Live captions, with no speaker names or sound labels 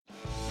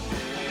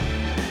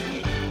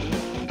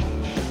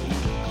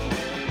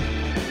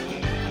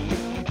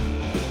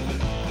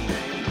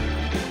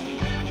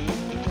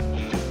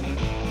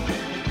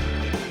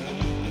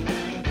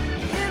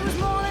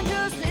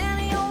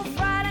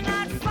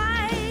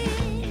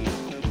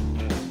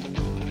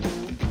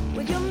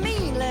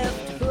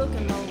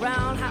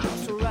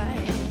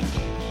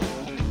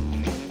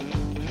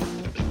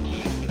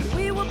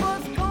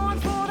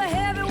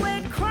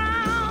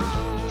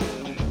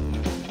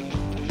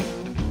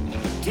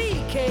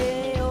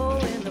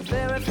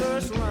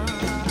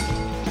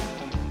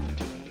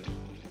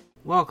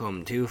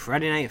Welcome to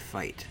Friday Night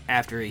Fight.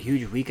 After a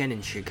huge weekend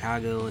in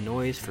Chicago,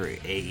 Illinois for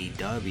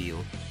AEW,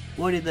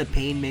 what did the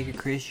Painmaker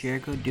Chris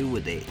Jericho do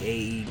with the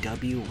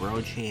AEW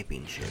World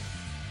Championship?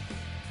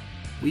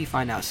 We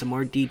find out some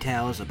more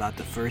details about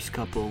the first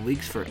couple of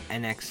weeks for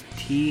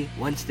NXT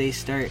once they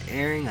start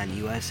airing on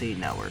USA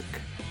Network.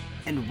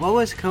 And what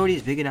was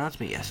Cody's big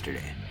announcement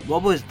yesterday?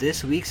 What was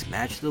this week's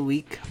match of the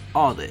week?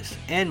 All this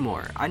and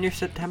more on your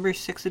September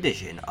 6th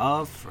edition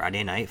of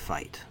Friday Night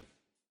Fight.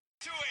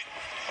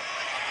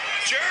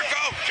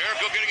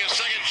 Jericho getting a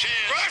second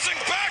chance. Rising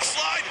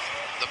backslide.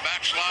 The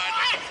backslide.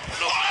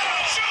 No. Oh,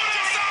 shoot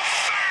it!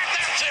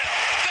 That's it.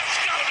 That's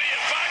got to be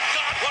it. By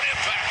God, what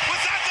impact.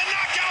 Was that the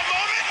knockout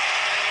moment?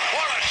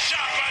 What a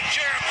shot by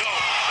Jericho.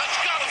 That's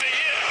got to be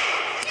it.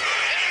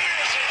 And it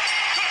is it.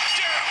 Chris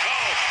Jericho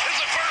is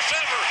the first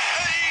ever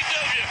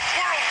AEW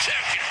World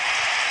Champion.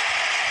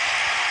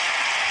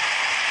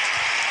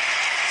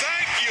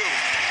 Thank you,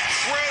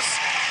 Chris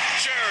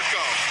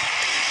Jericho.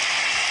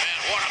 Man,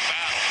 what a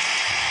battle.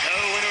 The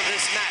winner of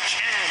this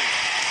match and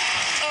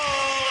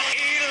All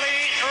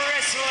Elite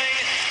Wrestling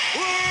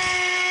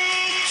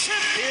World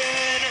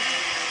Champion,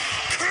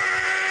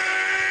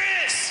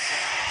 Chris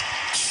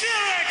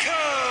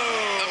Jericho!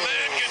 The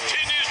man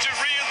continues to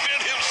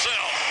reinvent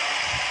himself.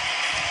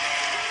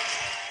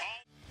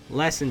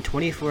 Less than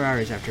 24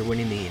 hours after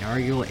winning the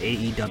inaugural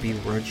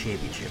AEW World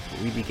Championship,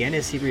 we began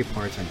to see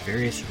reports on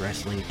various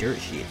wrestling dirt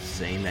sheets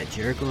saying that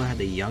Jericho had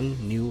the young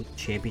new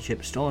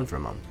championship stolen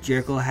from him.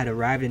 Jericho had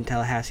arrived in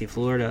Tallahassee,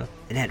 Florida,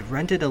 and had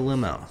rented a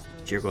limo.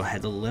 Jericho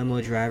had the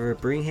limo driver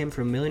bring him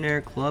from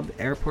Millionaire Club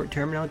Airport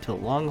Terminal to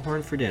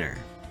Longhorn for dinner.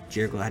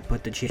 Jericho had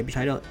put the championship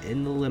title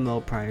in the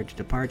limo prior to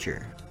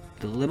departure.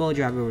 The limo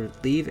driver would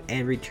leave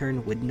and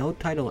return with no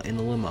title in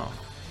the limo.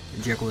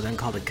 Jericho then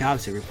called the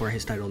cops to report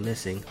his title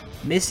missing.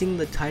 Missing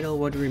the title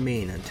would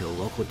remain until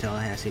local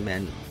Tallahassee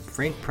man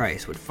Frank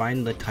Price would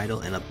find the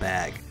title in a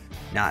bag.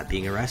 Not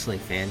being a wrestling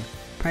fan,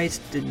 Price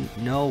didn't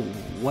know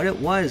what it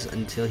was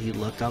until he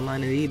looked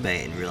online at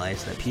eBay and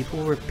realized that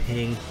people were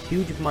paying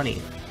huge money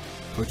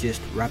for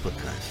just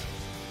replicas.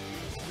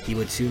 He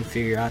would soon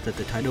figure out that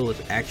the title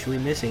was actually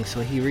missing, so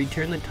he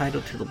returned the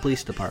title to the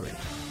police department.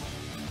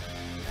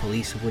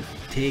 Police would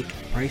take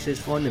Price's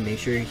phone to make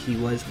sure he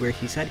was where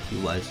he said he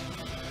was.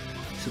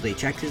 So they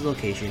checked his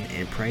location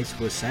and Price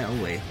was sent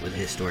away with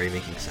his story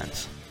making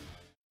sense.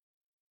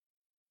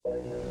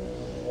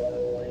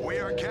 We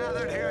are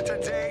gathered here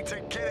today to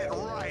get it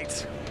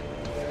right.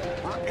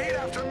 Repeat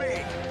after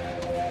me.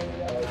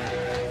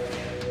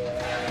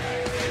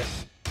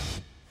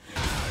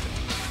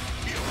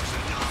 Yours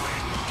and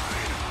mine.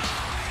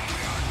 We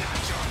are not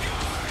your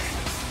kind.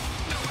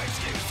 No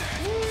excuses.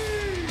 We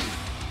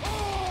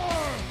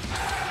are.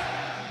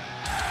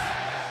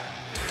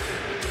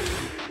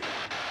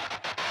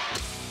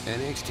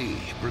 NXT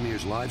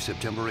premieres live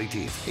September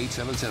 18th,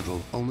 8/7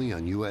 Central, only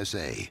on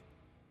USA.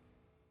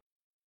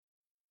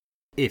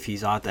 If you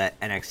thought that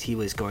NXT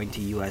was going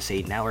to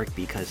USA Network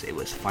because it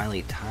was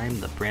finally time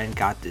the brand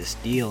got this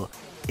deal,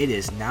 it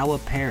is now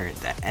apparent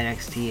that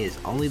NXT is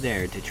only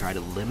there to try to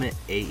limit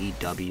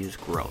AEW's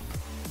growth.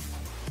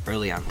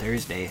 Early on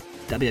Thursday,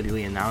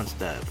 WWE announced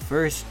the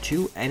first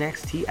 2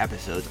 NXT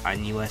episodes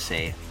on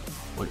USA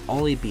would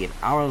only be an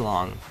hour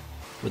long,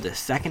 with the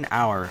second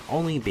hour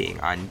only being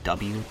on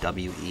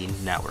WWE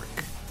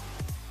Network.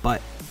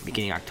 But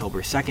beginning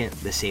October 2nd,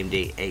 the same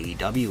day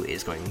AEW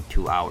is going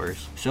 2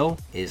 hours, so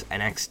is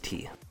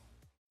NXT.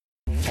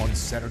 On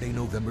Saturday,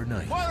 November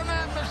 9th, What an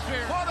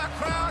atmosphere. What a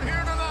crowd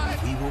here tonight.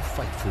 we will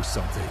fight for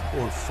something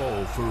or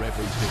fall for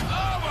everything.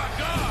 Oh, my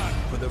God.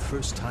 For the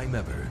first time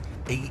ever,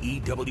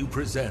 AEW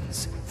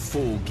presents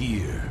Full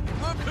Gear.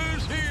 Look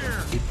who's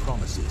here. It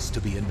promises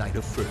to be a night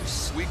of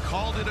firsts, We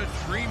called it a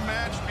dream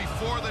match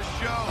before the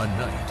show. a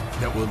night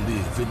that will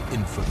live in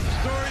infamy.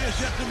 Story is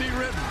yet to be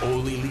written.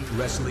 All Elite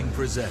Wrestling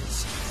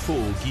presents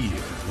Full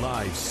Gear,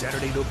 live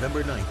Saturday,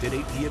 November 9th at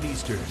 8 p.m.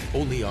 Eastern,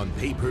 only on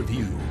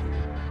pay-per-view.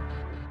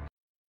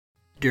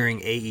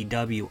 During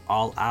AEW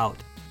All Out,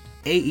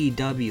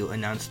 AEW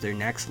announced their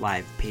next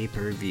live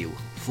pay-per-view,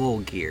 Full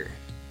Gear.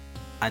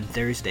 On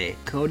Thursday,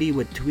 Cody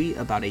would tweet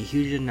about a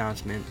huge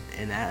announcement,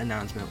 and that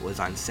announcement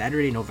was on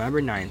Saturday,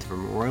 November 9th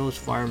from Royals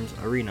Farms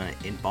Arena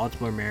in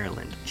Baltimore,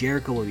 Maryland.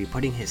 Jericho will be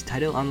putting his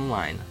title on the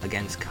line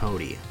against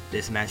Cody.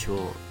 This match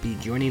will be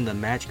joining the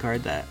match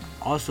card that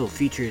also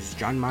features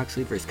Jon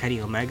Moxley vs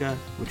Kenny Omega,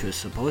 which was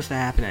supposed to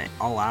happen at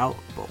All Out,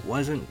 but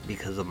wasn't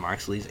because of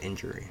Moxley's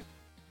injury.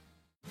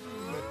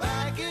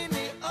 Back in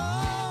the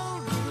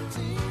old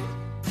routine.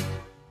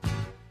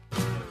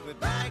 We're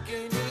back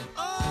in the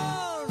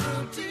old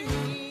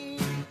routine.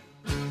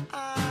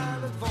 I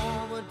look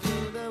forward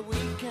to the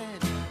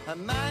weekend, a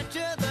match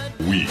of the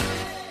week.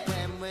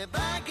 When we're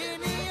back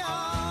in the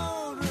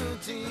old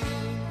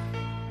routine.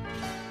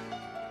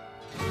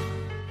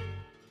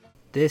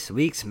 This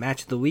week's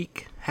match of the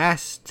week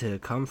has to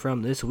come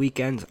from this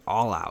weekend's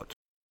All Out,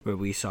 where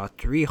we saw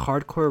 3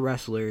 hardcore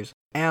wrestlers,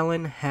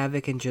 Allen,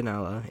 Havoc, and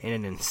Janela, in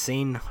an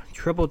insane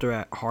triple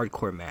threat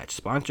hardcore match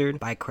sponsored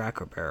by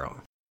Cracker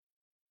Barrel.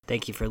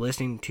 Thank you for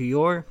listening to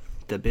your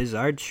the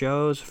Bizard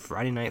Show's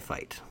Friday Night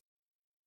Fight.